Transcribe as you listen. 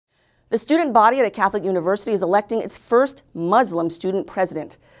The student body at a Catholic university is electing its first Muslim student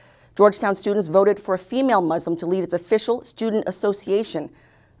president. Georgetown students voted for a female Muslim to lead its official student association.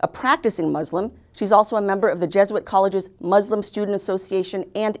 A practicing Muslim, she's also a member of the Jesuit College's Muslim Student Association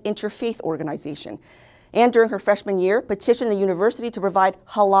and Interfaith Organization. And during her freshman year, petitioned the university to provide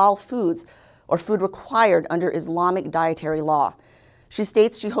halal foods, or food required under Islamic dietary law. She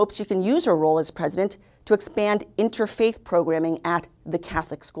states she hopes she can use her role as president to expand interfaith programming at the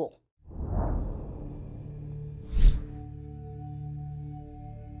Catholic school.